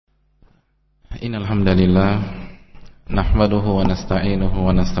Innal hamdalillah nahmaduhu wa nasta'inuhu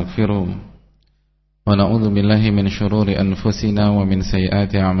wa nastaghfiruh wa na'udzu billahi min shururi anfusina wa min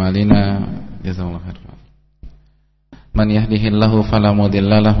sayyiati a'malina. Jazakallahu khairan. Man yahdihillahu fala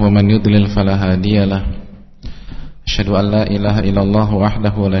mudilla lahu wa man yudlil fala hadiya lahu. Asyhadu an la ilaha illallah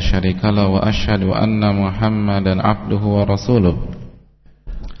wahdahu la syarika lahu wa asyhadu anna Muhammadan 'abduhu wa rasuluh.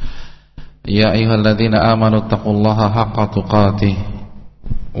 Ya ayyuhalladzina amanu taqullaha haqqa tuqatih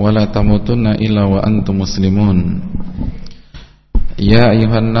wa la tamutunna illa wa antum muslimun. Ya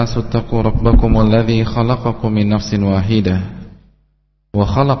ayyuhan nasu taqu rabbakumul ladzi khalaqakum min nafsin wahidah wa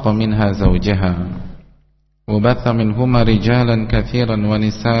khalaqa minha zawjaha wa batha minhuma rijalan katsiran wa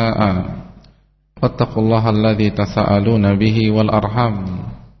nisaa'a wattaqullaha alladzi tasaaluna bihi wal arham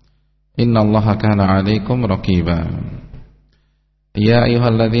innallaha kana 'alaikum raqiba. Ya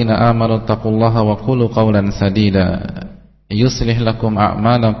ayyuhalladzina amanu taqullaha wa qulu qawlan sadida yuslih lakum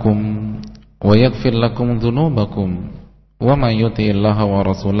a'malakum wa yaghfir lakum dhunubakum wa man yuti'illaha wa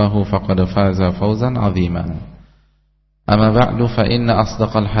rasulahu faqad faza fawzan 'azima. Amma ba'du fa inna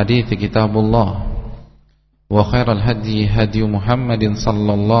asdaqal hadithi kitabullah wa khairal hadyi hadyu Muhammadin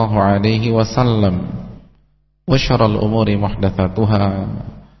sallallahu alaihi wasallam wa syarrul umuri muhdatsatuha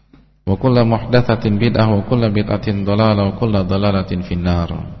wa kullu muhdatsatin bid'ah wa kullu bid'atin dhalalah wa kullu dhalalatin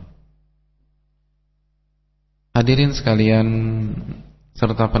finnar. Hadirin sekalian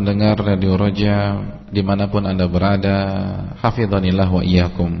serta pendengar Radio Roja dimanapun Anda berada, hafizanillah wa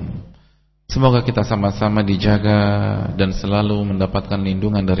iyyakum. Semoga kita sama-sama dijaga dan selalu mendapatkan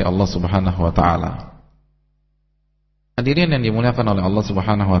lindungan dari Allah Subhanahu wa taala. Hadirin yang dimuliakan oleh Allah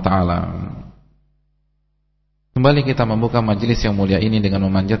Subhanahu wa taala, kembali kita membuka majelis yang mulia ini dengan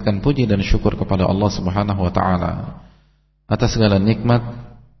memanjatkan puji dan syukur kepada Allah Subhanahu wa taala atas segala nikmat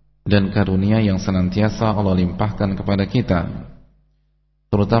dan karunia yang senantiasa Allah limpahkan kepada kita,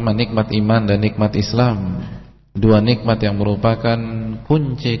 terutama nikmat iman dan nikmat Islam, dua nikmat yang merupakan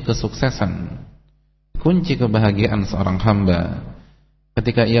kunci kesuksesan, kunci kebahagiaan seorang hamba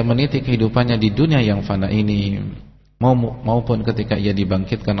ketika ia meniti kehidupannya di dunia yang fana ini maupun ketika ia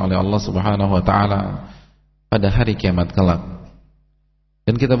dibangkitkan oleh Allah Subhanahu wa taala pada hari kiamat kelak.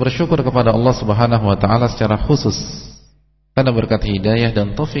 Dan kita bersyukur kepada Allah Subhanahu wa taala secara khusus karena berkat hidayah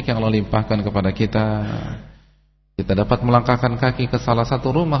dan taufik yang Allah limpahkan kepada kita, kita dapat melangkahkan kaki ke salah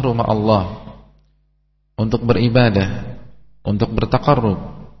satu rumah-rumah Allah untuk beribadah, untuk bertaqarrub,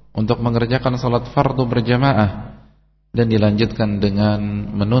 untuk mengerjakan salat fardu berjamaah, dan dilanjutkan dengan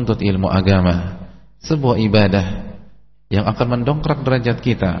menuntut ilmu agama, sebuah ibadah yang akan mendongkrak derajat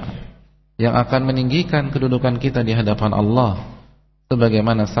kita, yang akan meninggikan kedudukan kita di hadapan Allah,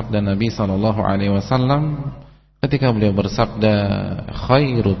 sebagaimana sabda Nabi SAW ketika beliau bersabda,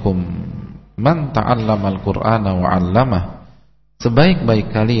 khairukum man ta'allamal Qur'ana wa 'allamah.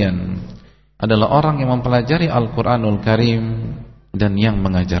 Sebaik-baik kalian adalah orang yang mempelajari Al-Qur'anul Karim dan yang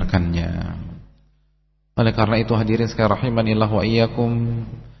mengajarkannya. Oleh karena itu hadirin sekalian rahimanillah wa iyyakum,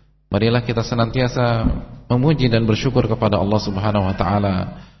 marilah kita senantiasa memuji dan bersyukur kepada Allah Subhanahu wa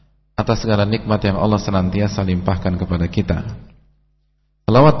taala atas segala nikmat yang Allah senantiasa limpahkan kepada kita.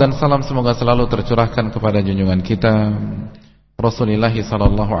 Salawat dan salam semoga selalu tercurahkan kepada junjungan kita Rasulullah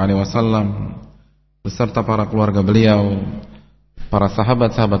sallallahu alaihi wasallam beserta para keluarga beliau, para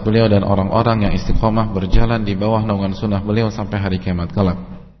sahabat-sahabat beliau, dan orang-orang yang istiqomah berjalan di bawah naungan sunnah beliau sampai hari kiamat kelak.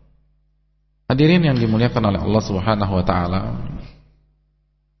 Hadirin yang dimuliakan oleh Allah Subhanahu wa taala,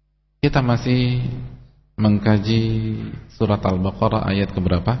 kita masih mengkaji surat Al-Baqarah ayat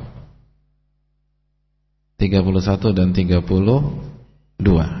keberapa? 31 dan 32.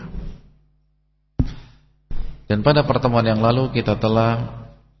 Dan pada pertemuan yang lalu kita telah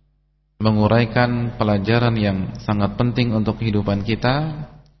menguraikan pelajaran yang sangat penting untuk kehidupan kita,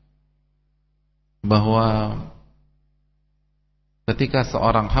 bahwa ketika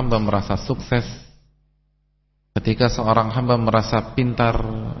seorang hamba merasa sukses, ketika seorang hamba merasa pintar,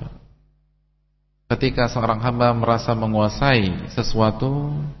 ketika seorang hamba merasa menguasai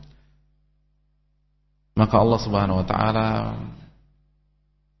sesuatu, maka Allah Subhanahu wa taala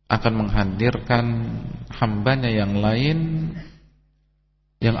akan menghadirkan hambanya yang lain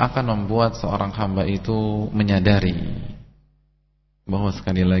yang akan membuat seorang hamba itu menyadari bahwa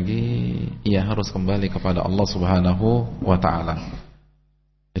sekali lagi ia harus kembali kepada Allah Subhanahu wa taala.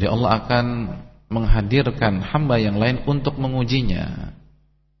 Jadi Allah akan menghadirkan hamba yang lain untuk mengujinya.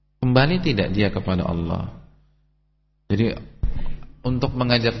 Kembali tidak dia kepada Allah. Jadi untuk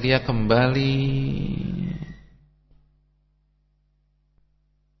mengajak dia kembali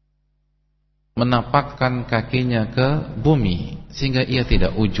menapakkan kakinya ke bumi, sehingga ia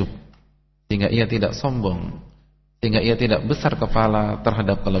tidak ujub, sehingga ia tidak sombong, sehingga ia tidak besar kepala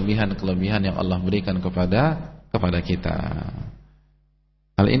terhadap kelebihan-kelebihan yang Allah berikan kepada kita.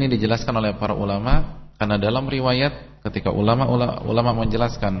 Hal ini dijelaskan oleh para ulama karena dalam riwayat ketika ulama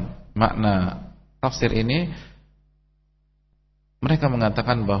menjelaskan makna tafsir ini, mereka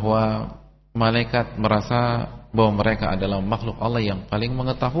mengatakan bahwa malaikat merasa bahwa mereka adalah makhluk Allah yang paling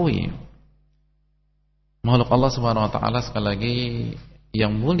mengetahui. Makhluk Allah Subhanahu wa taala sekali lagi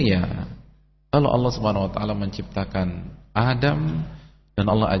yang mulia. Lalu Allah Subhanahu wa taala menciptakan Adam dan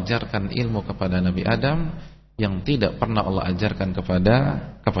Allah ajarkan ilmu kepada Nabi Adam yang tidak pernah Allah ajarkan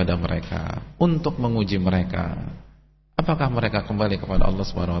kepada mereka untuk menguji mereka. Apakah mereka kembali kepada Allah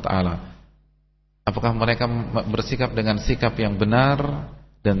Subhanahu wa taala? Apakah mereka bersikap dengan sikap yang benar?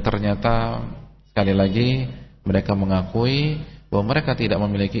 Dan ternyata sekali lagi mereka mengakui bahwa mereka tidak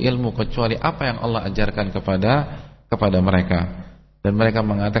memiliki ilmu kecuali apa yang Allah ajarkan kepada mereka. Dan mereka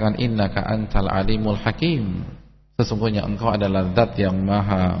mengatakan innaka antal alimul hakim. Sesungguhnya engkau adalah zat yang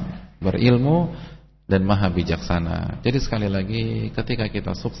maha berilmu dan maha bijaksana. Jadi sekali lagi ketika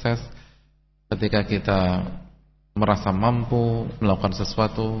kita sukses, ketika kita merasa mampu melakukan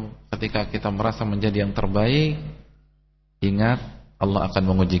sesuatu, ketika kita merasa menjadi yang terbaik, ingat Allah akan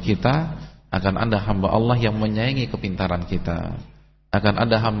menguji kita. Akan ada hamba Allah yang menyayangi kepintaran kita. Akan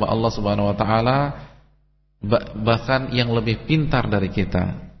ada hamba Allah Subhanahu wa taala bahkan yang lebih pintar dari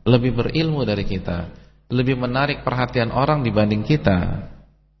kita, lebih berilmu dari kita, lebih menarik perhatian orang dibanding kita.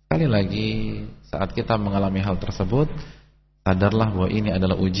 Sekali lagi, saat kita mengalami hal tersebut, sadarlah bahwa ini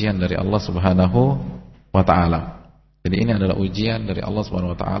adalah ujian dari Allah Subhanahu wa taala. Jadi ini adalah ujian dari Allah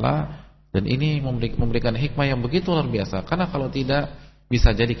Subhanahu wa taala dan ini memberikan hikmah yang begitu luar biasa. Karena kalau tidak,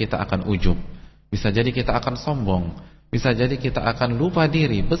 bisa jadi kita akan ujub, bisa jadi kita akan sombong, bisa jadi kita akan lupa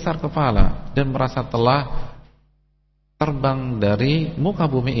diri, besar kepala dan merasa telah terbang dari muka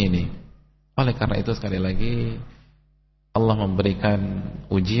bumi ini. Oleh karena itu sekali lagi Allah memberikan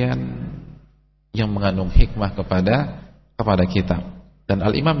ujian yang mengandung hikmah kepada kita. Dan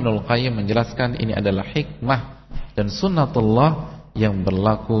Al-Imam Ibnul Qayyim menjelaskan ini adalah hikmah dan sunnatullah yang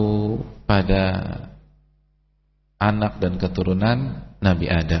berlaku pada anak dan keturunan Nabi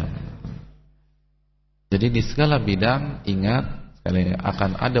Adam. Jadi di segala bidang ingat sekali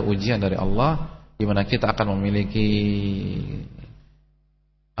akan ada ujian dari Allah di mana kita akan memiliki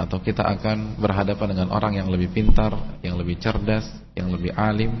atau kita akan berhadapan dengan orang yang lebih pintar, yang lebih cerdas, yang lebih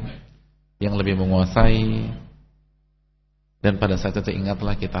alim, yang lebih menguasai. Dan pada saat itu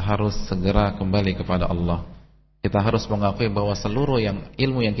ingatlah kita harus segera kembali kepada Allah. Kita harus mengakui bahwa seluruh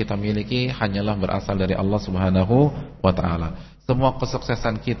ilmu yang kita miliki hanyalah berasal dari Allah Subhanahu wa taala. Semua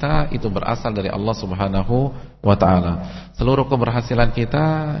kesuksesan kita itu berasal dari Allah Subhanahu wa taala. Seluruh keberhasilan kita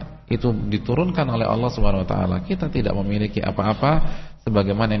itu diturunkan oleh Allah Subhanahu wa taala. Kita tidak memiliki apa-apa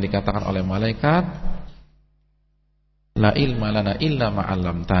sebagaimana yang dikatakan oleh malaikat, la ilma lana illa ma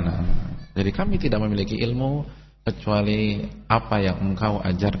 'allamtana. Jadi kami tidak memiliki ilmu kecuali apa yang engkau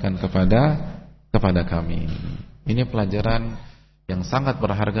ajarkan kepada kami. Ini pelajaran yang sangat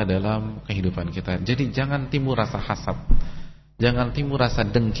berharga dalam kehidupan kita. Jadi jangan timbul rasa hasad, jangan timbul rasa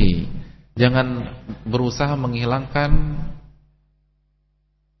dengki, jangan berusaha menghilangkan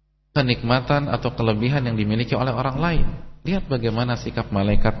kenikmatan atau kelebihan yang dimiliki oleh orang lain. Lihat bagaimana sikap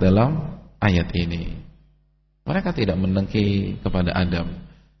malaikat dalam ayat ini. Mereka tidak mendengki kepada Adam,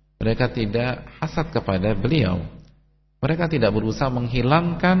 mereka tidak hasad kepada beliau, mereka tidak berusaha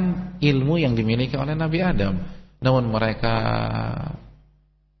menghilangkan ilmu yang dimiliki oleh Nabi Adam. Namun mereka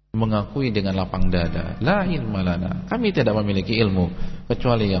mengakui dengan lapang dada, la ilma lana, kami tidak memiliki ilmu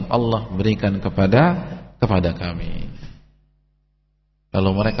kecuali yang Allah berikan kepada kami. Lalu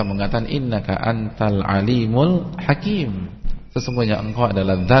mereka mengatakan innaka antal alimul hakim, sesungguhnya engkau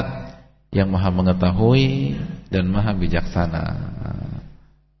adalah zat yang maha mengetahui dan maha bijaksana.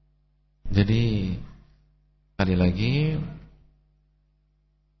 Jadi sekali lagi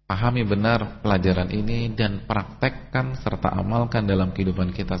pahami benar pelajaran ini dan praktekkan serta amalkan dalam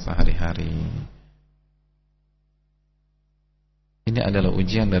kehidupan kita sehari-hari. Ini adalah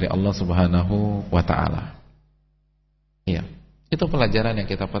ujian dari Allah Subhanahu wa taala. Iya, itu pelajaran yang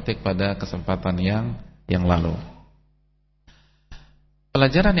kita petik pada kesempatan yang lalu.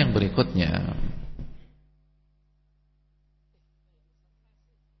 Pelajaran yang berikutnya,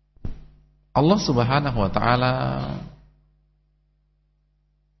 Allah Subhanahu wa taala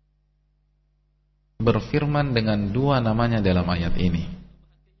berfirman dengan dua namanya dalam ayat ini.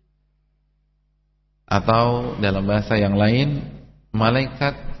 Atau dalam bahasa yang lain,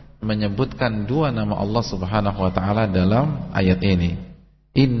 malaikat menyebutkan dua nama Allah Subhanahu wa taala dalam ayat ini.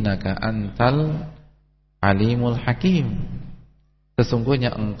 innaka antal alimul hakim.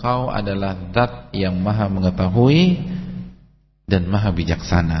 Sesungguhnya engkau adalah zat yang maha mengetahui dan maha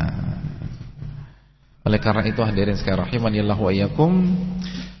bijaksana. Oleh karena itu hadirin sekalian rahimanillah wa iyyakum,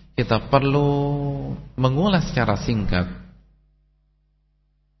 kita perlu mengulas secara singkat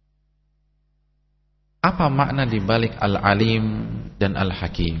apa makna dibalik Al-Alim dan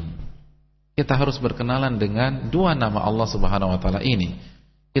Al-Hakim. Kita harus berkenalan dengan dua nama Allah Subhanahu wa taala ini.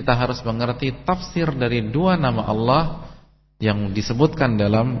 Kita harus mengerti tafsir dari dua nama Allah yang disebutkan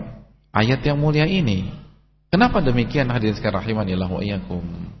dalam ayat yang mulia ini. Kenapa demikian hadirin sekalian rahimanillah wa iyyakum?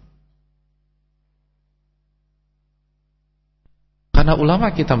 Karena ulama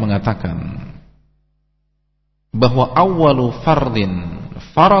kita mengatakan bahwa awwalu fardin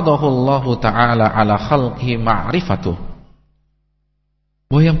faradahu Allah Ta'ala ala khalqihi ma'rifatuh,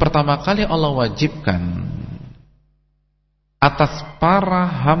 bahwa yang pertama kali Allah wajibkan atas para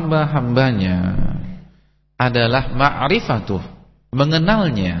hamba-hambanya adalah ma'rifatuh,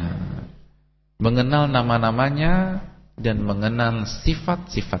 mengenalnya, mengenal nama-namanya dan mengenal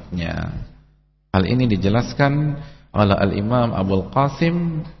sifat-sifatnya. Hal ini dijelaskan oleh Al-Imam Abul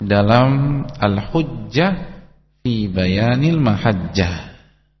Qasim dalam Al-Hujjah fi Bayanil Mahajjah.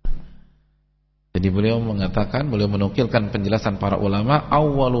 Jadi beliau mengatakan, beliau menukilkan penjelasan para ulama,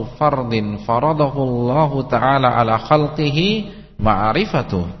 awwalu fardin faradahu Allah Ta'ala ala khalqihi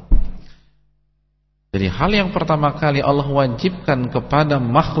ma'rifatuh. Jadi hal yang pertama kali Allah wajibkan kepada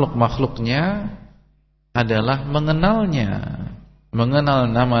makhluk-makhluknya adalah mengenalnya,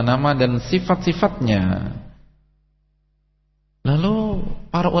 mengenal nama-nama dan sifat-sifatnya. Lalu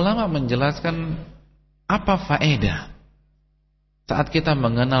para ulama menjelaskan apa faedah saat kita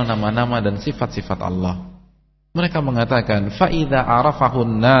mengenal nama-nama dan sifat-sifat Allah. Mereka mengatakan fa idza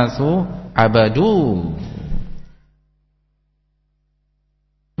arafahun nasu abadu.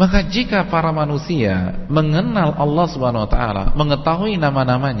 Maka jika para manusia mengenal Allah Subhanahu wa taala, mengetahui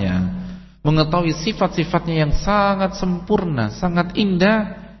nama-namanya, mengetahui sifat-sifatnya yang sangat sempurna, sangat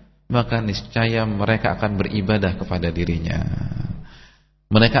indah, maka niscaya mereka akan beribadah kepada dirinya.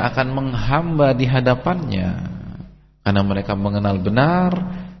 Mereka akan menghamba di hadapannya karena mereka mengenal benar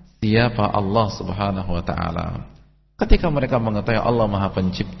siapa Allah Subhanahu wa taala. Ketika mereka mengetahui Allah Maha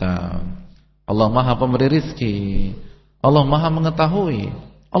Pencipta, Allah Maha Pemberi rizki, Allah Maha Mengetahui,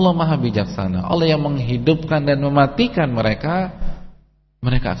 Allah Maha Bijaksana, Allah yang menghidupkan dan mematikan mereka,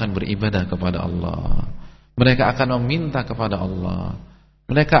 mereka akan beribadah kepada Allah. Mereka akan meminta kepada Allah.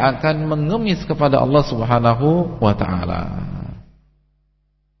 Mereka akan mengemis kepada Allah Subhanahu wa taala.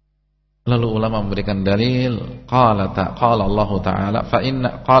 Lalu ulama memberikan dalil, qala Allah taala fa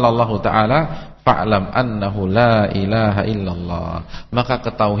inna qala Allah taala fa'lam annahu la ilaha illallah. Maka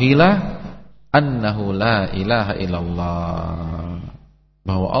ketahuilah annahu la ilaha illallah,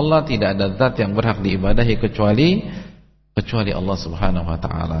 bahwa Allah tidak ada zat yang berhak diibadahi kecuali Allah Subhanahu wa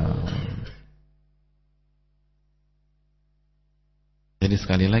taala. Jadi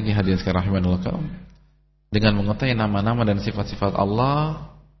sekali lagi hadirin sekalian rahimanallah, dengan mengetahui nama-nama dan sifat-sifat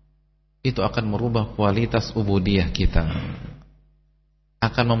Allah, itu akan merubah kualitas ubudiyah kita,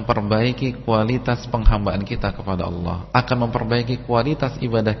 akan memperbaiki kualitas penghambaan kita kepada Allah, akan memperbaiki kualitas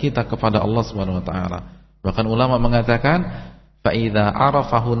ibadah kita kepada Allah Subhanahu wa taala. Bahkan ulama mengatakan fa idza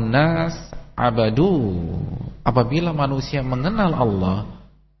arafahun nas abadu. Apabila manusia mengenal Allah,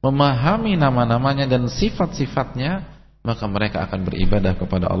 memahami nama-namanya dan sifat-sifatnya, maka mereka akan beribadah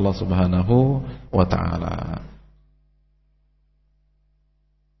kepada Allah Subhanahu wa taala.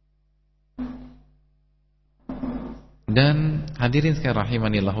 Dan hadirin sekalian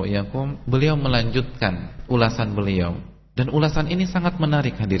rahimanillah wa iyyakum, beliau melanjutkan ulasan beliau, dan ulasan ini sangat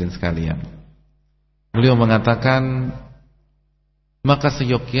menarik hadirin sekalian. Beliau mengatakan, maka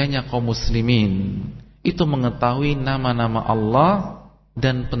seyogyanya kaum muslimin itu mengetahui nama-nama Allah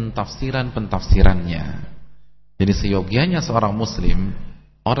dan pentafsiran-pentafsirannya. Jadi seyogyanya seorang muslim,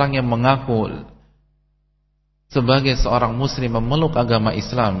 orang yang mengaku sebagai seorang muslim, memeluk agama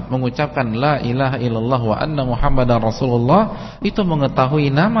Islam, mengucapkan la ilaha illallah wa anna muhammadan rasulullah, itu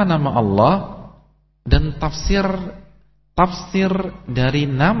mengetahui nama-nama Allah dan tafsir dari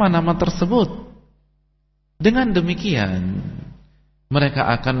nama-nama tersebut. Dengan demikian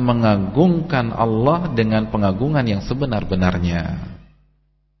mereka akan mengagungkan Allah dengan pengagungan yang sebenar-benarnya.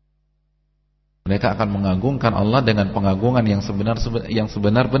 Mereka akan mengagungkan Allah dengan pengagungan yang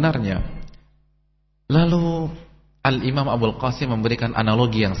sebenar-benarnya. Lalu Al-Imam Abul Qasim memberikan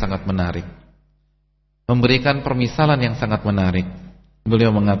analogi yang sangat menarik, memberikan permisalan yang sangat menarik.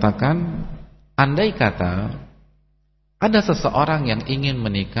 Beliau mengatakan, andai kata ada seseorang yang ingin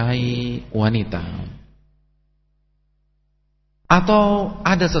menikahi wanita, Atau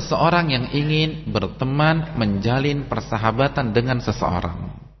ada seseorang yang ingin berteman, menjalin persahabatan dengan seseorang,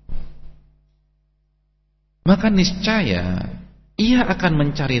 maka niscaya ia akan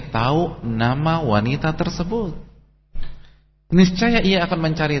mencari tahu nama wanita tersebut. Niscaya ia akan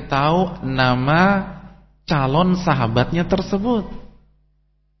mencari tahu nama calon sahabatnya tersebut.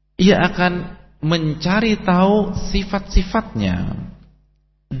 Ia akan mencari tahu sifat-sifatnya,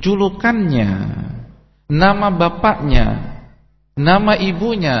 julukannya, nama bapaknya, nama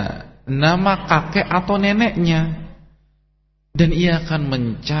ibunya, nama kakek atau neneknya. Dan ia akan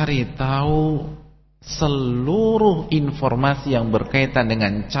mencari tahu seluruh informasi yang berkaitan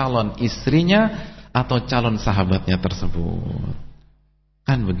dengan calon istrinya atau calon sahabatnya tersebut.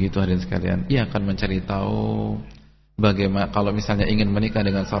 Kan begitu hadirin sekalian. Ia akan mencari tahu bagaimana, kalau misalnya ingin menikah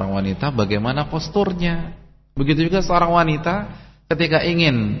dengan seorang wanita, bagaimana posturnya. Begitu juga seorang wanita ketika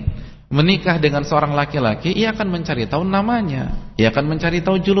ingin menikah dengan seorang laki-laki, ia akan mencari tahu namanya, ia akan mencari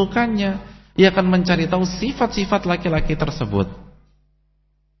tahu julukannya, ia akan mencari tahu sifat-sifat laki-laki tersebut.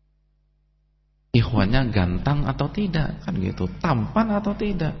 Ikhwannya ganteng atau tidak, kan gitu. Tampan atau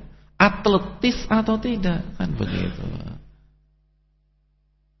tidak, atletis atau tidak, kan begitu.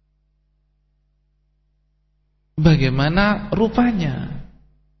 Bagaimana rupanya,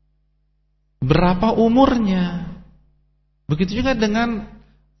 berapa umurnya. Begitu juga dengan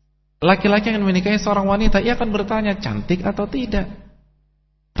laki-laki yang menikahi seorang wanita, ia akan bertanya cantik atau tidak,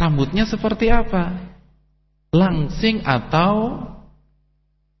 rambutnya seperti apa, langsing atau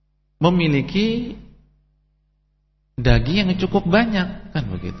memiliki daging yang cukup banyak, kan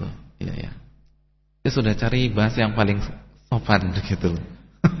begitu. Iya ya. Dia sudah cari bahasa yang paling sopan gitu.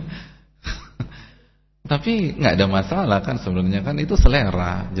 Tapi nggak ada masalah kan sebenarnya, kan itu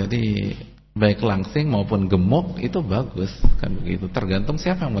selera. Jadi baik langsing maupun gemuk itu bagus, kan begitu. Tergantung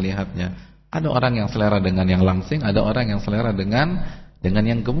siapa yang melihatnya. Ada orang yang selera dengan yang langsing, ada orang yang selera dengan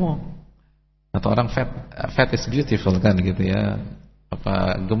yang gemuk. Atau orang fat is beautiful, kan gitu ya.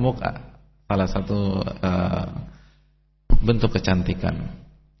 Apa gemuk salah satu bentuk kecantikan.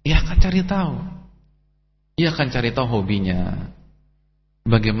 Ia akan cari tahu. Ia akan cari tahu hobinya,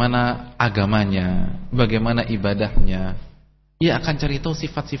 bagaimana agamanya, bagaimana ibadahnya. Ia akan cari tahu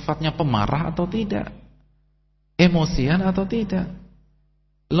sifat-sifatnya, pemarah atau tidak, emosian atau tidak,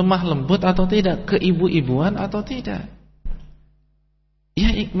 lemah lembut atau tidak, keibu-ibuan atau tidak. Ia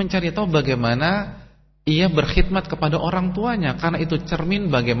mencari tahu bagaimana ia berkhidmat kepada orang tuanya, karena itu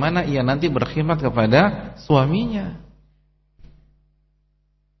cermin bagaimana ia nanti berkhidmat kepada suaminya.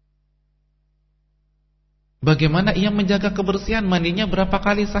 Bagaimana ia menjaga kebersihan, mandinya berapa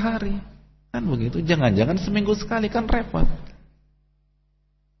kali sehari, kan begitu. Jangan-jangan seminggu sekali, kan repot.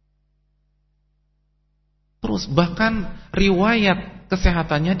 Terus bahkan riwayat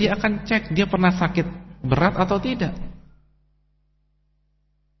kesehatannya dia akan cek, dia pernah sakit berat atau tidak,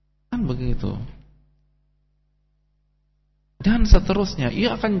 kan begitu. Dan seterusnya,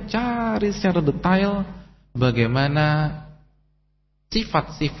 ia akan cari secara detail bagaimana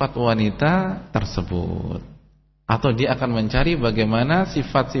sifat-sifat wanita tersebut. Atau dia akan mencari bagaimana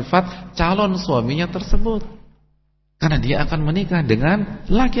sifat-sifat calon suaminya tersebut, karena dia akan menikah dengan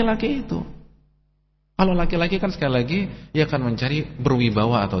laki-laki itu. Kalau laki-laki kan sekali lagi, dia akan mencari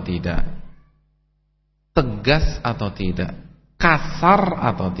berwibawa atau tidak, tegas atau tidak, kasar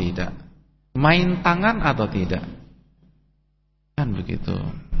atau tidak, main tangan atau tidak, kan begitu.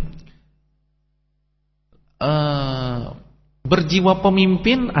 Berjiwa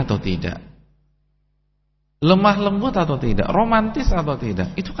pemimpin atau tidak, lemah lembut atau tidak, romantis atau tidak.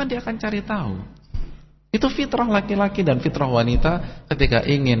 Itu kan dia akan cari tahu. Itu fitrah laki-laki dan fitrah wanita ketika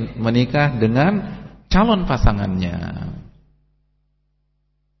ingin menikah dengan calon pasangannya.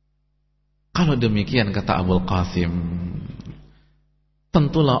 Kalau demikian kata Abul Qasim,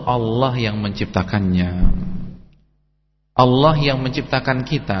 tentulah Allah yang menciptakannya, Allah yang menciptakan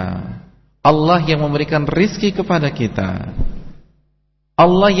kita, Allah yang memberikan rizki kepada kita,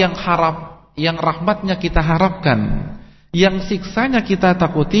 Allah yang rahmatnya kita harapkan, yang siksanya kita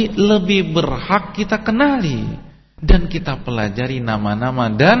takuti, lebih berhak kita kenali dan kita pelajari nama-nama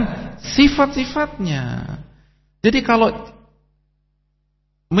dan sifat-sifatnya. Jadi kalau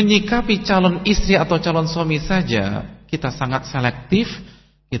menyikapi calon istri atau calon suami saja kita sangat selektif,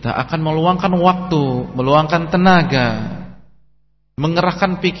 kita akan meluangkan waktu, meluangkan tenaga,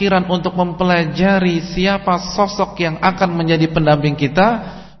 mengerahkan pikiran untuk mempelajari siapa sosok yang akan menjadi pendamping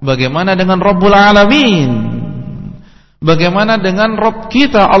kita. Bagaimana dengan Rabbul Alamin? Bagaimana dengan Rabb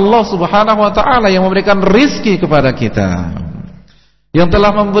kita Allah Subhanahu wa ta'ala yang memberikan rizki kepada kita, yang telah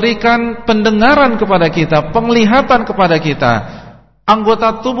memberikan pendengaran kepada kita, penglihatan kepada kita,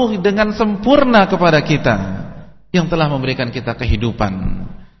 anggota tubuh dengan sempurna kepada kita, yang telah memberikan kita kehidupan,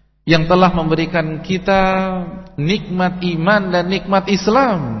 yang telah memberikan kita nikmat iman dan nikmat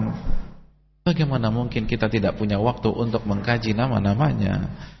Islam. Bagaimana mungkin kita tidak punya waktu untuk mengkaji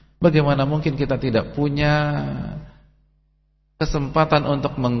nama-namanya? Bagaimana mungkin kita tidak punya kesempatan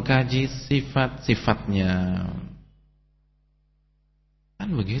untuk mengkaji sifat-sifatnya? Kan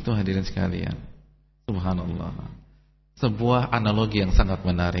begitu hadirin sekalian. Subhanallah. Sebuah analogi yang sangat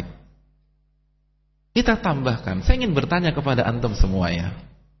menarik. Kita tambahkan, saya ingin bertanya kepada antum semua ya.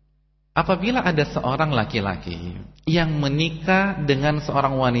 Apabila ada seorang laki-laki yang menikah dengan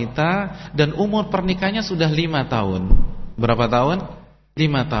seorang wanita dan umur pernikahannya sudah 5 tahun. Berapa tahun?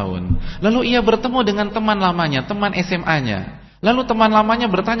 5 tahun. Lalu ia bertemu dengan teman lamanya, teman SMA-nya. Lalu teman lamanya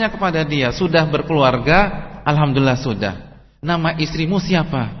bertanya kepada dia, sudah berkeluarga? Alhamdulillah sudah. Nama istrimu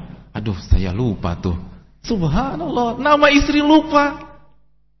siapa? Aduh, saya lupa tuh. Subhanallah, nama istri lupa.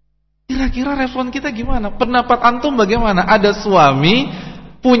 Kira-kira respon kita gimana? Pendapat antum bagaimana? Ada suami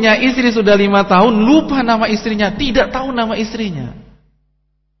punya istri sudah 5 tahun, lupa nama istrinya, tidak tahu nama istrinya.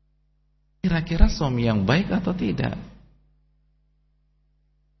 Kira-kira suami yang baik atau tidak?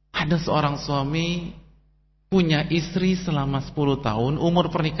 Ada seorang suami punya istri selama 10 tahun, umur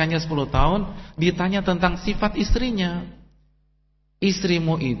pernikahannya 10 tahun, ditanya tentang sifat istrinya.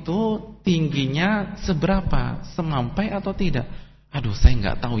 Istrimu itu tingginya seberapa? Semampai atau tidak? Aduh, saya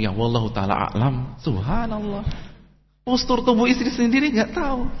nggak tahu ya, wallahu taala a'lam. Subhanallah. Postur tubuh istri sendiri nggak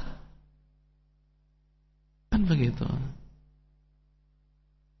tahu. Kan begitu.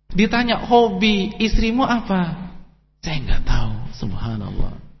 Ditanya hobi istrimu apa? Saya nggak tahu.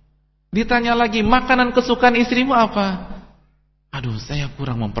 Subhanallah. Ditanya lagi makanan kesukaan istrimu apa? Aduh, saya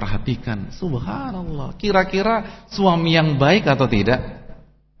kurang memperhatikan. Subhanallah. Kira-kira suami yang baik atau tidak?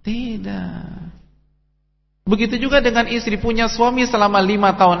 Tidak. Begitu juga dengan istri, punya suami selama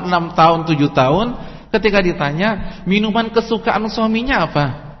 5 tahun, 6 tahun, 7 tahun. Ketika ditanya minuman kesukaan suaminya apa?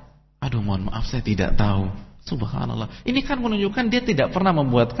 Aduh, mohon maaf, saya tidak tahu. Subhanallah. Ini kan menunjukkan dia tidak pernah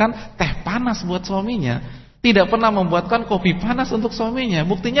membuatkan teh panas buat suaminya, tidak pernah membuatkan kopi panas untuk suaminya.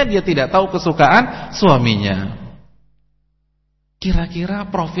 Buktinya dia tidak tahu kesukaan suaminya. Kira-kira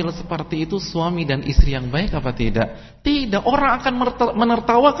profil seperti itu suami dan istri yang baik apa tidak? Tidak, orang akan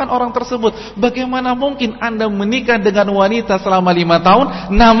menertawakan orang tersebut. Bagaimana mungkin Anda menikah dengan wanita selama 5 tahun,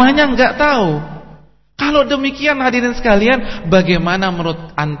 namanya enggak tahu? Kalau demikian hadirin sekalian, bagaimana menurut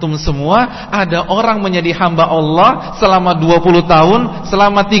antum semua ada orang menjadi hamba Allah selama 20 tahun,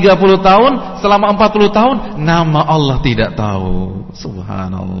 selama 30 tahun, selama 40 tahun, nama Allah tidak tahu.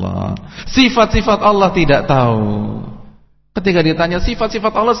 Subhanallah. Sifat-sifat Allah tidak tahu. Ketika ditanya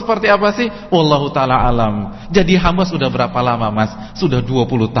sifat-sifat Allah seperti apa sih? Wallahu ta'ala alam. Jadi hamba sudah berapa lama mas? Sudah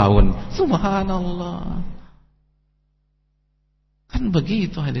 20 tahun. Subhanallah. Kan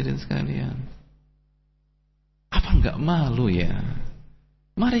begitu hadirin sekalian. Apa enggak malu ya?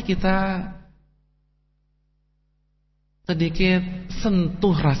 Mari kita sedikit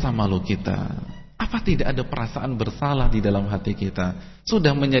sentuh rasa malu kita. Apa tidak ada perasaan bersalah di dalam hati kita?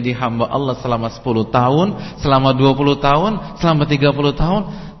 Sudah menjadi hamba Allah selama 10 tahun, selama 20 tahun, selama 30 tahun,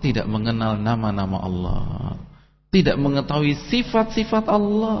 tidak mengenal nama-nama Allah, tidak mengetahui sifat-sifat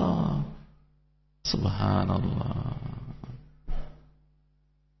Allah. Subhanallah.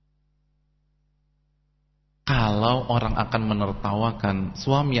 Kalau orang akan menertawakan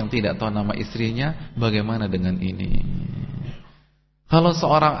suami yang tidak tahu nama istrinya, bagaimana dengan ini? Kalau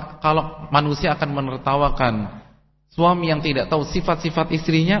manusia akan menertawakan suami yang tidak tahu sifat-sifat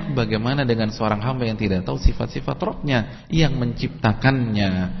istrinya, bagaimana dengan seorang hamba yang tidak tahu sifat-sifat Rabb-Nya, yang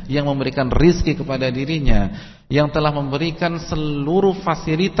menciptakannya, yang memberikan rizki kepada dirinya, yang telah memberikan seluruh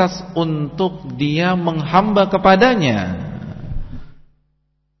fasilitas untuk dia menghamba kepadanya.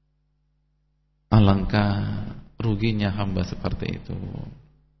 Alangkah ruginya hamba seperti itu.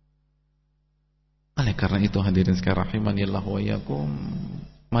 Oleh karena itu hadirin sekalian rahimanillah wa iyyakum,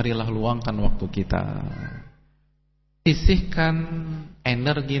 marilah luangkan waktu kita, sisihkan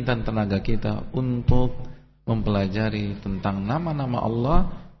energi dan tenaga kita untuk mempelajari tentang nama-nama Allah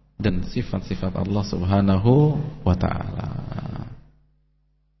dan sifat-sifat Allah Subhanahu wa ta'ala.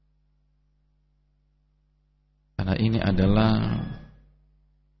 Karena ini adalah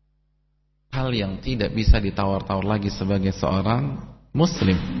hal yang tidak bisa ditawar-tawar lagi sebagai seorang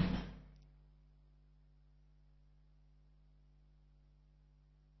muslim.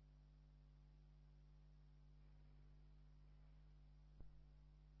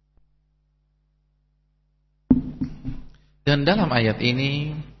 Dan dalam ayat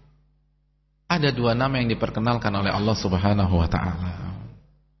ini ada 2 nama yang diperkenalkan oleh Allah Subhanahu wa ta'ala.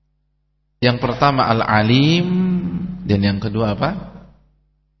 Yang pertama Al-Alim, dan yang kedua apa?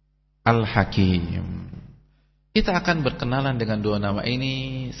 Al-Hakim. Kita akan berkenalan dengan dua nama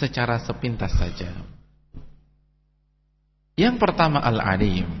ini secara sepintas saja. Yang pertama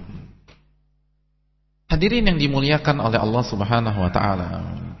Al-Alim. Hadirin yang dimuliakan oleh Allah Subhanahu wa taala.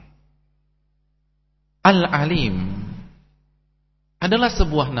 Al-Alim adalah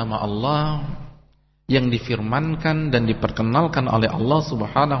sebuah nama Allah yang difirmankan dan diperkenalkan oleh Allah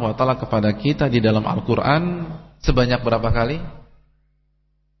Subhanahu wa taala kepada kita di dalam Al-Qur'an sebanyak berapa kali?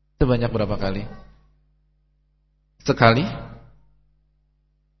 Sebanyak berapa kali? Sekali?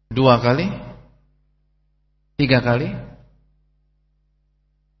 Dua kali? Tiga kali?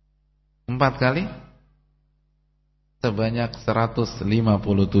 Empat kali? Sebanyak 157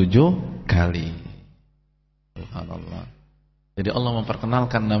 kali. Subhanallah. Jadi Allah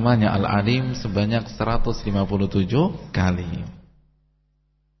memperkenalkan namanya Al-Alim sebanyak 157 kali.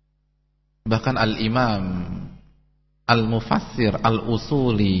 Bahkan Al-Imam Al-Mufassir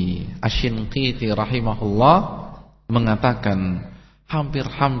Al-Usuli Asy-Shinqiti rahimahullah mengatakan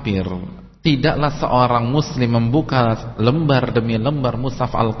hampir-hampir tidaklah seorang muslim membuka lembar demi lembar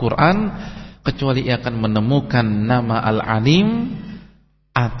mushaf Al-Quran kecuali ia akan menemukan nama Al-Alim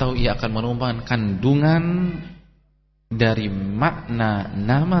atau ia akan menemukan kandungan dari makna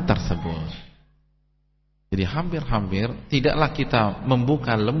nama tersebut. Jadi hampir-hampir tidaklah kita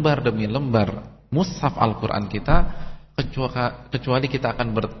membuka lembar demi lembar mushaf Al-Quran kita kecuali kita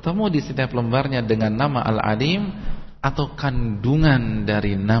akan bertemu di setiap lembarnya dengan nama Al-Alim atau kandungan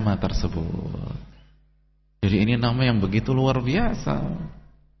dari nama tersebut. Jadi ini nama yang begitu luar biasa.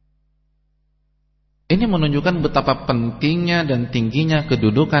 Ini menunjukkan betapa pentingnya dan tingginya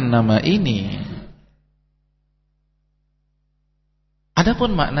kedudukan nama ini.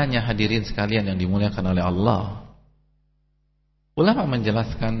 Adapun maknanya hadirin sekalian yang dimuliakan oleh Allah, ulama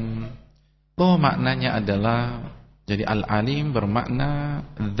menjelaskan bahwa maknanya adalah, jadi Al-Alim bermakna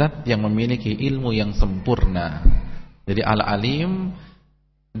zat yang memiliki ilmu yang sempurna. Jadi Al-Alim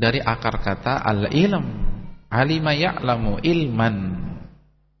dari akar kata al-ilm, alima ya'lamu ilman,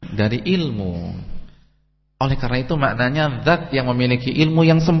 dari ilmu. Oleh karena itu maknanya zat yang memiliki ilmu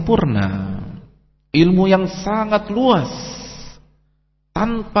yang sempurna, ilmu yang sangat luas,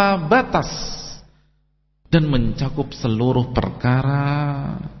 tanpa batas, dan mencakup seluruh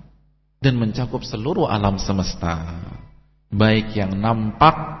perkara dan mencakup seluruh alam semesta, baik yang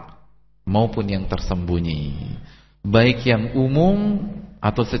nampak maupun yang tersembunyi, baik yang umum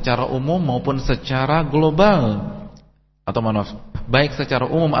atau secara umum maupun secara global, atau baik secara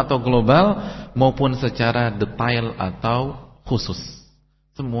umum atau global maupun secara detail atau khusus.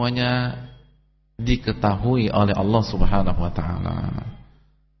 Semuanya diketahui oleh Allah Subhanahu wa taala.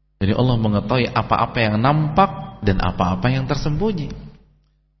 Jadi Allah mengetahui apa-apa yang nampak dan apa-apa yang tersembunyi.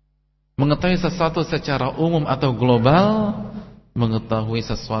 Mengetahui sesuatu secara umum atau global, mengetahui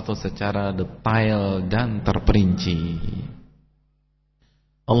sesuatu secara detail dan terperinci.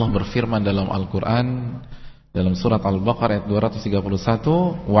 Allah berfirman dalam Al-Quran, dalam surat Al-Baqarah ayat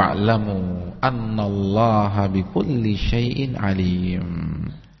 231, wa'lamu annallaha bikulli syai'in alim.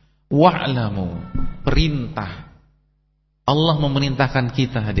 Wa'lamu, perintah. Allah memerintahkan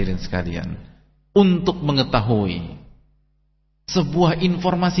kita hadirin sekalian untuk mengetahui sebuah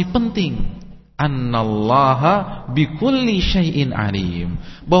informasi penting, annallaha bikulli syai'in alim,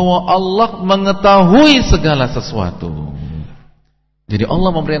 bahwa Allah mengetahui segala sesuatu. Jadi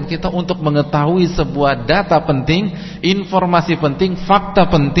Allah memberikan kita untuk mengetahui sebuah data penting, informasi penting, fakta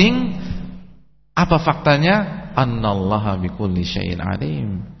penting. Apa faktanya? Annallaha bikulli syai'in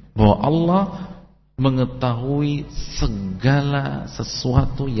alim, bahwa Allah mengetahui segala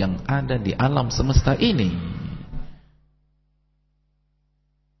sesuatu yang ada di alam semesta ini.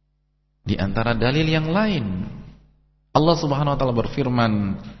 Di antara dalil yang lain, Allah Subhanahu wa taala berfirman,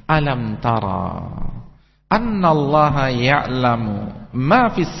 alam tara annallaha ya'lamu ma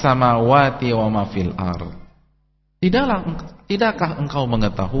fis samawati wa ma fil ard. Tidakkah engkau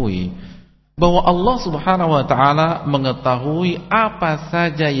mengetahui bahwa Allah Subhanahu wa taala mengetahui apa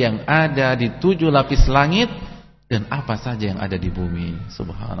saja yang ada di 7 lapis langit dan apa saja yang ada di bumi.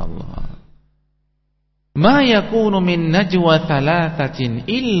 Subhanallah. Ma yakunu min najwa thalathatin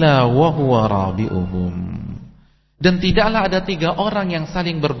illa wa huwa rabi'uhum. Dan tidaklah ada 3 orang yang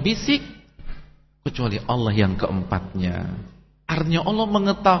saling berbisik kecuali Allah yang keempatnya. Artinya Allah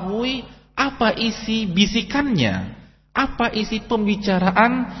mengetahui apa isi bisikannya, apa isi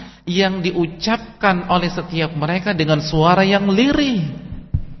pembicaraan yang diucapkan oleh setiap mereka dengan suara yang lirih.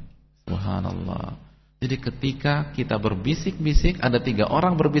 Subhanallah. Jadi ketika kita berbisik-bisik, ada 3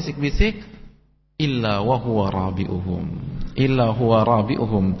 orang berbisik-bisik, illa wa huwa rabi'uhum, illa huwa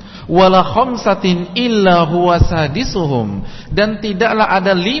rabi'uhum, wala khamsatin illa huwa sadisuhum, dan tidaklah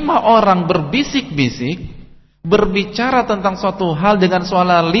ada 5 orang berbisik-bisik, berbicara tentang suatu hal dengan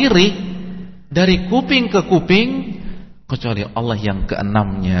suara lirik dari kuping ke kuping kecuali Allah yang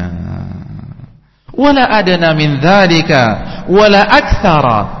keenamnya. Wala adana min dzalika wala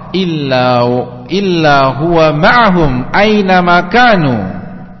aktsara illa huwa ma'ahum aina ma kanu.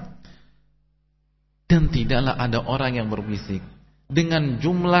 Dan tidaklah ada orang yang berbisik dengan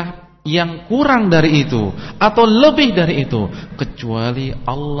jumlah yang kurang dari itu atau lebih dari itu kecuali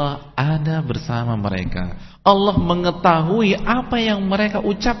Allah ada bersama mereka. Allah mengetahui apa yang mereka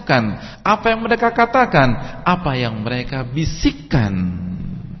ucapkan, apa yang mereka katakan, apa yang mereka bisikkan.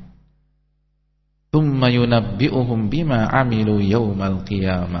 Tsumma yunabbi'uhum bima 'amilu yaumal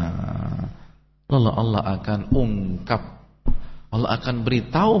qiyamah. Lalu Allah akan ungkap, Allah akan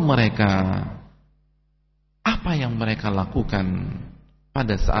beritahu mereka apa yang mereka lakukan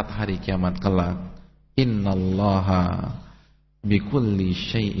pada saat hari kiamat kelak. Innallaha bikulli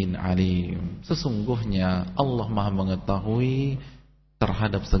syai'in alim. Sesungguhnya Allah Maha mengetahui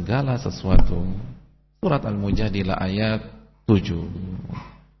terhadap segala sesuatu. Surat Al-Mujadilah ayat 7.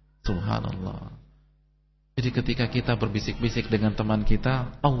 Subhanallah. Jadi ketika kita berbisik-bisik dengan teman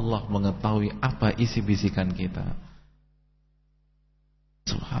kita, Allah mengetahui apa isi bisikan kita.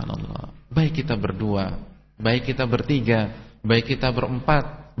 Subhanallah. Baik kita berdua, baik kita bertiga, baik kita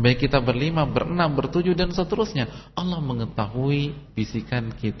berempat, baik kita berlima, berenam, bertujuh dan seterusnya, Allah mengetahui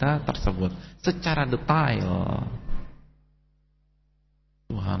bisikan kita tersebut secara detail.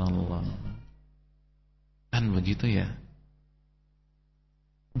 Subhanallah. Kan begitu ya?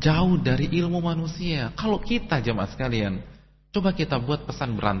 Jauh dari ilmu manusia. Kalau kita jemaah sekalian, coba kita buat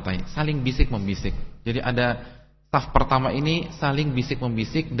pesan berantai, saling bisik-membisik. Jadi ada saf pertama ini saling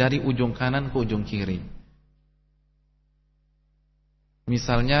bisik-membisik dari ujung kanan ke ujung kiri.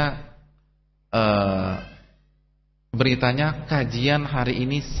 Misalnya beritanya kajian hari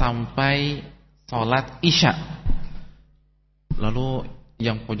ini sampai sholat isya. Lalu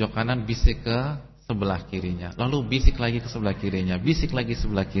yang pojok kanan bisik ke sebelah kirinya, lalu bisik lagi ke sebelah kirinya, bisik lagi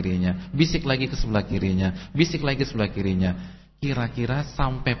sebelah kirinya, bisik lagi ke sebelah kirinya, bisik lagi sebelah kirinya. Kira-kira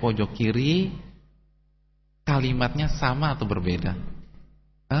sampai pojok kiri kalimatnya sama atau berbeda?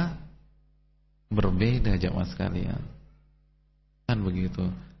 Berbeda jemaah sekalian. Kan begitu.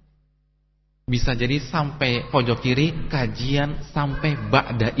 Bisa jadi sampai pojok kiri kajian sampai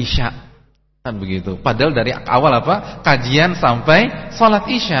ba'da isya. Kan begitu. Padahal dari awal apa? Kajian sampai salat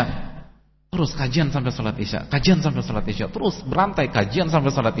isya. Terus kajian sampai salat isya, kajian sampai salat isya, terus berantai kajian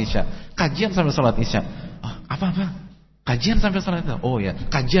sampai salat isya, kajian sampai salat isya. Apa? Kajian sampai salat isya. Oh ya,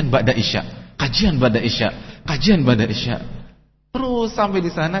 kajian ba'da isya, kajian ba'da isya, kajian ba'da isya. Terus sampai di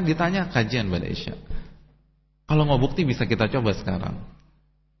sana ditanya kajian ba'da isya. Kalau mau bukti bisa kita coba sekarang.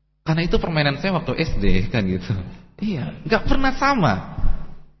 Karena itu permainan saya waktu SD kan gitu. Iya, enggak pernah sama.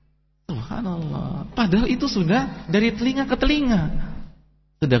 Subhanallah. Padahal itu sudah dari telinga ke telinga.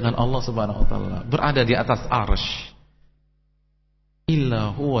 Sedangkan Allah Subhanahu wa taala berada di atas arsy. Illa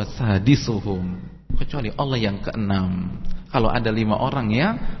huwa sadisuhum. Kecuali Allah yang keenam. Kalau ada 5 orang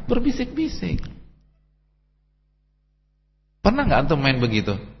yang berbisik-bisik. Pernah enggak antum main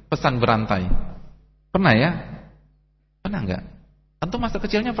begitu? Pesan berantai. Pernah ya? Pernah enggak? Antum masa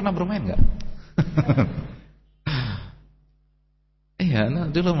kecilnya pernah bermain enggak? Iya,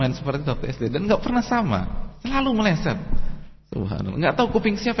 dulu main seperti itu waktu SD dan enggak pernah sama. Selalu meleset. Subhanallah. Enggak tahu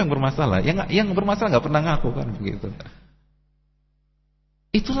kuping siapa yang bermasalah. Yang bermasalah enggak pernah ngaku kan begitu.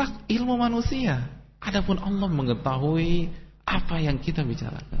 Itulah ilmu manusia. Adapun Allah mengetahui apa yang kita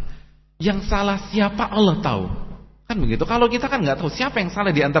bicarakan. Yang salah siapa Allah tahu. Kan begitu. Kalau kita kan enggak tahu siapa yang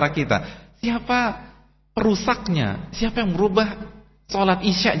salah di antara kita. Siapa perusaknya? Siapa yang merubah salat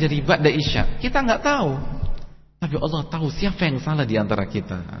isya jadi ba'da isya? Kita enggak tahu. Tapi Allah tahu siapa yang salah di antara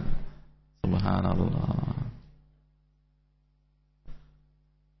kita. Subhanallah.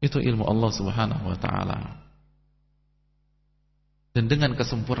 Itu ilmu Allah Subhanahu wa taala. Dan dengan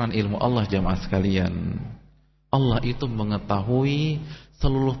kesempurnaan ilmu Allah jamaah sekalian, Allah itu mengetahui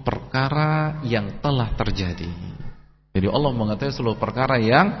seluruh perkara yang telah terjadi. Jadi Allah mengetahui seluruh perkara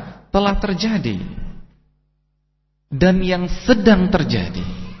yang telah terjadi dan yang sedang terjadi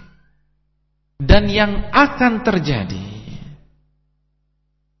dan yang akan terjadi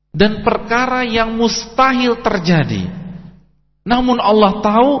dan perkara yang mustahil terjadi. Namun Allah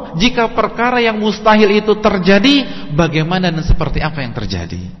tahu jika perkara yang mustahil itu terjadi, bagaimana dan seperti apa yang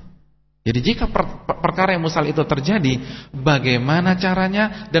terjadi. Jadi jika perkara yang mustahil itu terjadi, bagaimana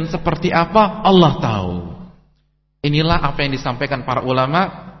caranya dan seperti apa Allah tahu. Inilah apa yang disampaikan para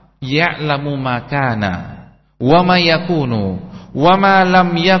ulama, ya'lamu ma kana wa ma yakunu wa ma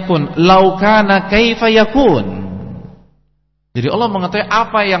lam yakun law kana kaifa yakun. Jadi Allah mengetahui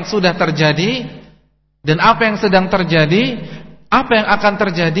apa yang sudah terjadi Dan apa yang sedang terjadi, apa yang akan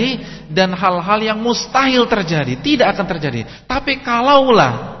terjadi, dan hal-hal yang mustahil terjadi, tidak akan terjadi. Tapi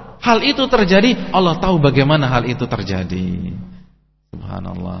kalaulah hal itu terjadi, Allah tahu bagaimana hal itu terjadi.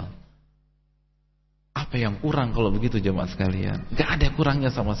 Subhanallah. Apa yang kurang kalau begitu jemaah sekalian? Gak ada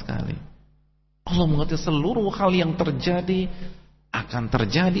kurangnya sama sekali. Allah mengetahui seluruh hal yang terjadi, akan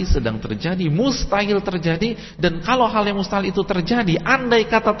terjadi, sedang terjadi, mustahil terjadi. Dan kalau hal yang mustahil itu terjadi, andai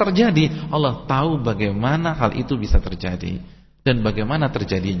kata terjadi, Allah tahu bagaimana hal itu bisa terjadi dan bagaimana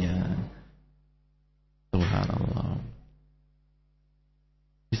terjadinya. Subhanallah.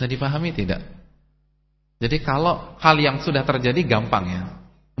 Bisa dipahami tidak? Jadi kalau hal yang sudah terjadi gampang ya,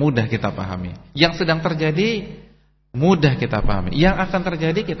 mudah kita pahami. Yang sedang terjadi mudah kita pahami. Yang akan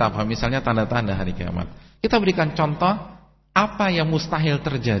terjadi kita pahami. Misalnya tanda-tanda hari kiamat. Kita berikan contoh apa yang mustahil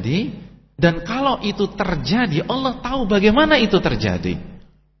terjadi, dan kalau itu terjadi Allah tahu bagaimana itu terjadi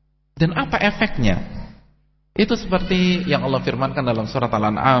dan apa efeknya. Itu seperti yang Allah firmankan dalam surat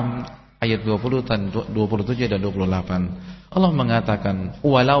Al-An'am ayat 20 dan 27 dan 28. Allah mengatakan,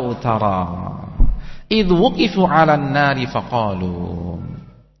 walau tara idh wuqifu 'alan nari faqalu.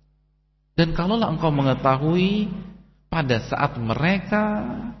 Dan kalaulah engkau mengetahui pada saat mereka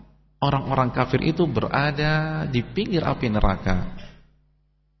orang-orang kafir itu berada di pinggir api neraka.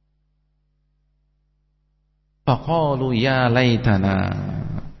 Faqalu ya laitana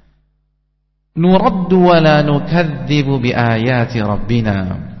nuraddu wa la nukadzibu bi ayati rabbina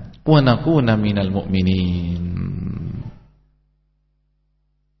wa nakuna minal mu'minin.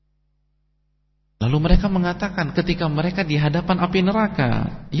 Lalu mereka mengatakan ketika mereka di hadapan api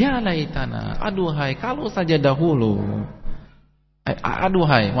neraka, ya laitana, aduhai kalau saja dahulu,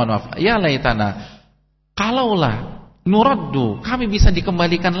 aduhai, mohon maaf, ya laitana, kalaulah nuraddu, kami bisa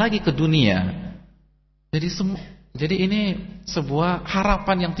dikembalikan lagi ke dunia. Jadi ini sebuah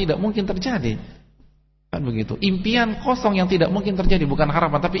harapan yang tidak mungkin terjadi. Kan begitu. Impian kosong yang tidak mungkin terjadi, bukan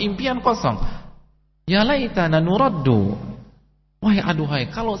harapan tapi impian kosong. Ya laitana nuraddu. Wahai aduhai,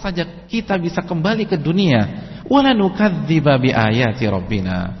 kalau saja kita bisa kembali ke dunia, wala nukadziba bi ayati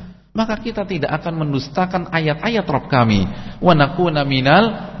rabbina, maka kita tidak akan mendustakan ayat-ayat Rabb kami, wa nakuna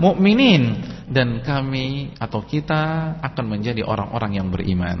minal mu'minin, dan kami atau kita akan menjadi orang-orang yang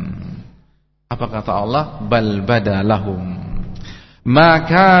beriman. Apa kata Allah? Bal badalahum ma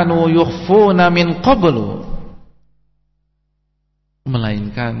kanu yukhfuna min qablu,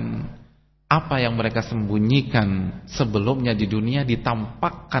 melainkan apa yang mereka sembunyikan sebelumnya di dunia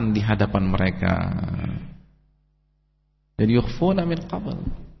ditampakkan di hadapan mereka. Jadi yukhfuna min qabl.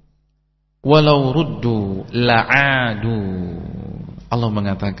 Walau ruddu la'adu. Allah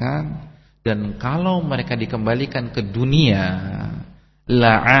mengatakan, dan kalau mereka dikembalikan ke dunia,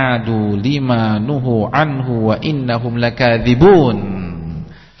 la'adu lima nuhu anhu wa innahum lakadzibun.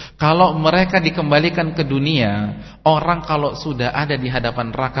 Kalau mereka dikembalikan ke dunia, orang kalau sudah ada di hadapan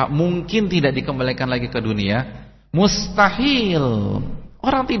neraka mungkin tidak dikembalikan lagi ke dunia. Mustahil.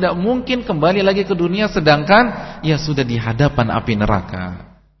 Orang tidak mungkin kembali lagi ke dunia sedangkan ya sudah di hadapan api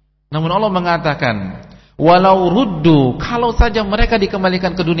neraka. Namun Allah mengatakan, walau ruddu, kalau saja mereka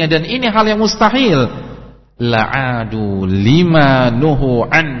dikembalikan ke dunia, dan ini hal yang mustahil, la'adu lima nuhu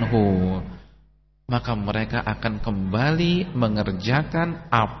anhu, maka mereka akan kembali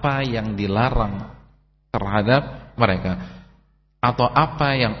mengerjakan apa yang dilarang terhadap mereka, atau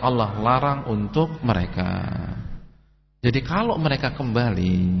apa yang Allah larang untuk mereka. Jadi kalau mereka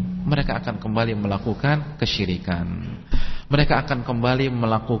kembali, mereka akan kembali melakukan kesyirikan. Mereka akan kembali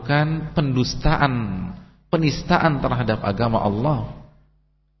melakukan pendustaan, penistaan terhadap agama Allah.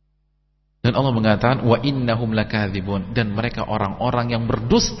 Dan Allah mengatakan wa innahum lakadzibun, dan mereka orang-orang yang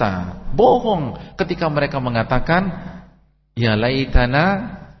berdusta, bohong ketika mereka mengatakan ya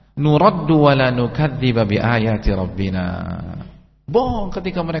laitana nuraddu wa la nukadziba bi ayati rabbina. Bohong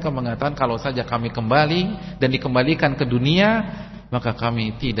ketika mereka mengatakan kalau saja kami kembali dan dikembalikan ke dunia, maka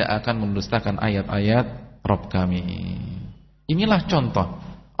kami tidak akan mendustakan ayat-ayat Rabb kami. Inilah contoh.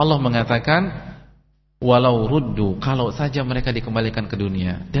 Allah mengatakan walau ruddu, kalau saja mereka dikembalikan ke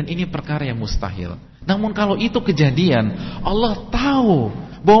dunia, dan ini perkara yang mustahil. Namun kalau itu kejadian, Allah tahu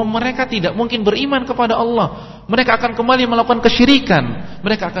bahwa mereka tidak mungkin beriman kepada Allah. Mereka akan kembali melakukan kesyirikan.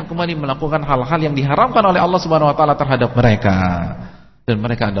 Mereka akan kembali melakukan hal-hal yang diharamkan oleh Allah Subhanahu wa taala terhadap mereka. Dan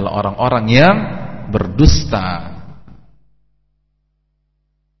mereka adalah orang-orang yang berdusta.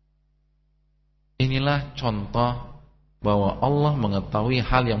 Inilah contoh bahwa Allah mengetahui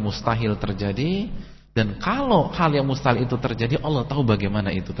hal yang mustahil terjadi. Dan kalau hal yang mustahil itu terjadi, Allah tahu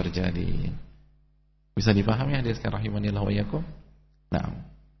bagaimana itu terjadi. Bisa dipahami hadis rahimanillah wa iyyakum?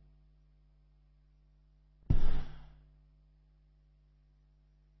 Nah.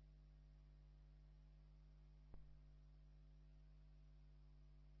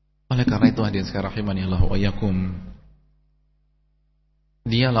 Oleh karena itu hadirin sekalian rahimanillah wa iyyakum,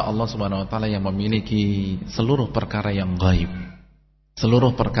 dialah Allah Subhanahu wa taala yang memiliki seluruh perkara yang gaib.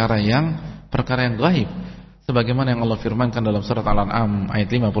 Seluruh perkara yang gaib. Sebagaimana yang Allah firmankan dalam surat Al-An'am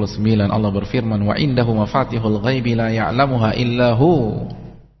ayat 59, Allah berfirman, "Wa indahu mafatihul ghaibi la ya'lamuha illahu."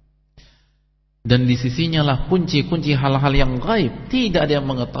 Dan di sisinya lah kunci-kunci hal-hal yang gaib. Tidak ada yang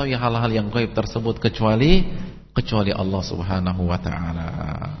mengetahui hal-hal yang gaib tersebut kecuali Allah Subhanahu wa taala.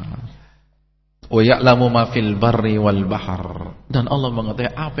 Wa ya'lamu ma fil barri wal bahr. Dan Allah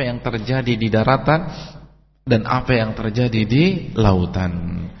mengetahui apa yang terjadi di daratan dan apa yang terjadi di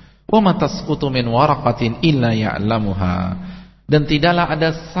lautan. Wa ma tasqutu min waraqatin illa ya'lamuha. Dan tidaklah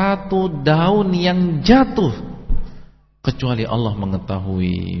ada satu daun yang jatuh kecuali Allah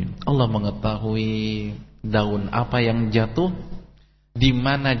mengetahui. Allah mengetahui daun apa yang jatuh, di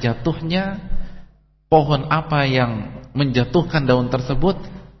mana jatuhnya, pohon apa yang menjatuhkan daun tersebut,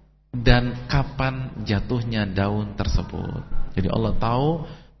 dan kapan jatuhnya daun tersebut. Jadi Allah tahu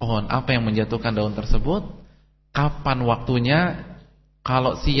pohon apa yang menjatuhkan daun tersebut, kapan waktunya,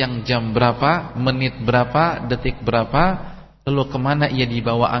 kalau siang jam berapa, menit berapa, detik berapa, lalu kemana ia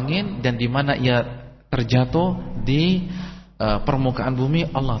dibawa angin, dan di mana ia terjatuh di permukaan bumi.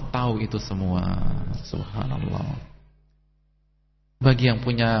 Allah tahu itu semua. Subhanallah. Bagi yang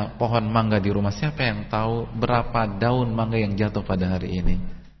punya pohon mangga di rumah, siapa yang tahu berapa daun mangga yang jatuh pada hari ini?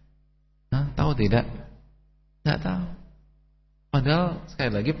 Tahu tidak? Tidak tahu. Padahal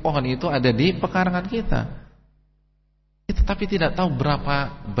sekali lagi pohon itu ada di pekarangan kita. Tapi tidak tahu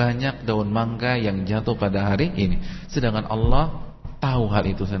berapa banyak daun mangga yang jatuh pada hari ini. Sedangkan Allah tahu hal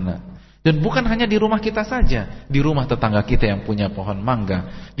itu sana. Dan bukan hanya di rumah kita saja, di rumah tetangga kita yang punya pohon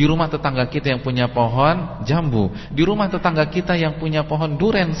mangga, di rumah tetangga kita yang punya pohon jambu, di rumah tetangga kita yang punya pohon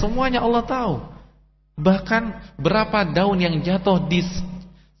duren, semuanya Allah tahu. Bahkan berapa daun yang jatuh di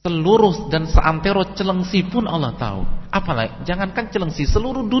seluruh dan seantero Celengsi pun Allah tahu. Apalagi jangankan Celengsi,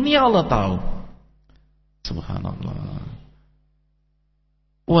 seluruh dunia Allah tahu. Subhanallah.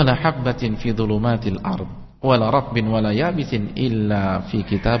 Wala habbatin fi dhulumatil ard wala ratbin wala yabisin illa fi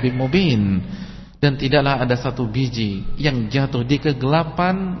kitabim mubin. Dan tidaklah ada satu biji yang jatuh di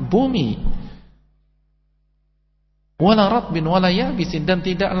kegelapan bumi, wala ratbin wala yabisin, dan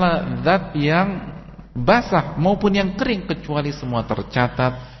tidaklah zat yang basah maupun yang kering, kecuali semua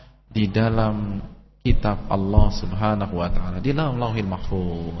tercatat di dalam kitab Allah Subhanahu wa taala, di dalam Lauhil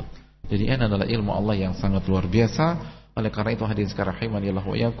Mahfuz. Jadi ini adalah ilmu Allah yang sangat luar biasa. Oleh karena itu hadirin sekalian rahimanillah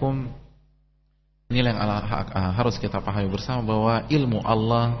wa iyyakum, inilah yang harus kita pahami bersama, bahwa ilmu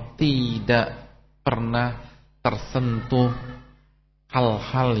Allah tidak pernah tersentuh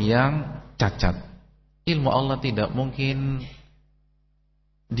hal-hal yang cacat. Ilmu Allah tidak mungkin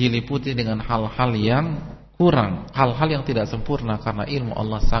diliputi dengan hal-hal yang kurang, hal-hal yang tidak sempurna, karena ilmu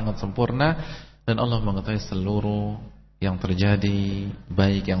Allah sangat sempurna. Dan Allah mengetahui seluruh yang terjadi,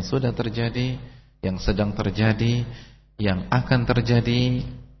 baik yang sudah terjadi, yang sedang terjadi, yang akan terjadi,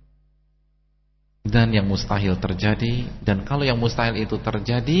 dan yang mustahil terjadi. Dan kalau yang mustahil itu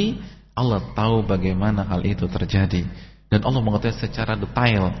terjadi, Allah tahu bagaimana hal itu terjadi, dan Allah mengetahui secara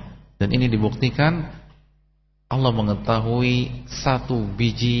detail. Dan ini dibuktikan, Allah mengetahui satu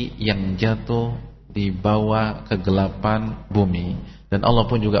biji yang jatuh di bawah kegelapan bumi, dan Allah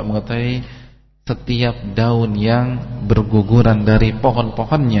pun juga mengetahui setiap daun yang berguguran dari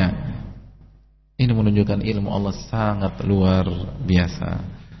pohon-pohonnya. Ini menunjukkan ilmu Allah sangat luar biasa.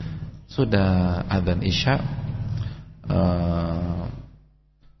 Sudah adzan Isya,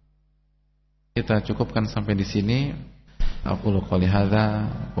 kita cukupkan sampai di sini. Aqulu qouli hadza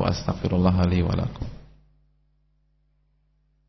wa astaghfirullah li wa lakum.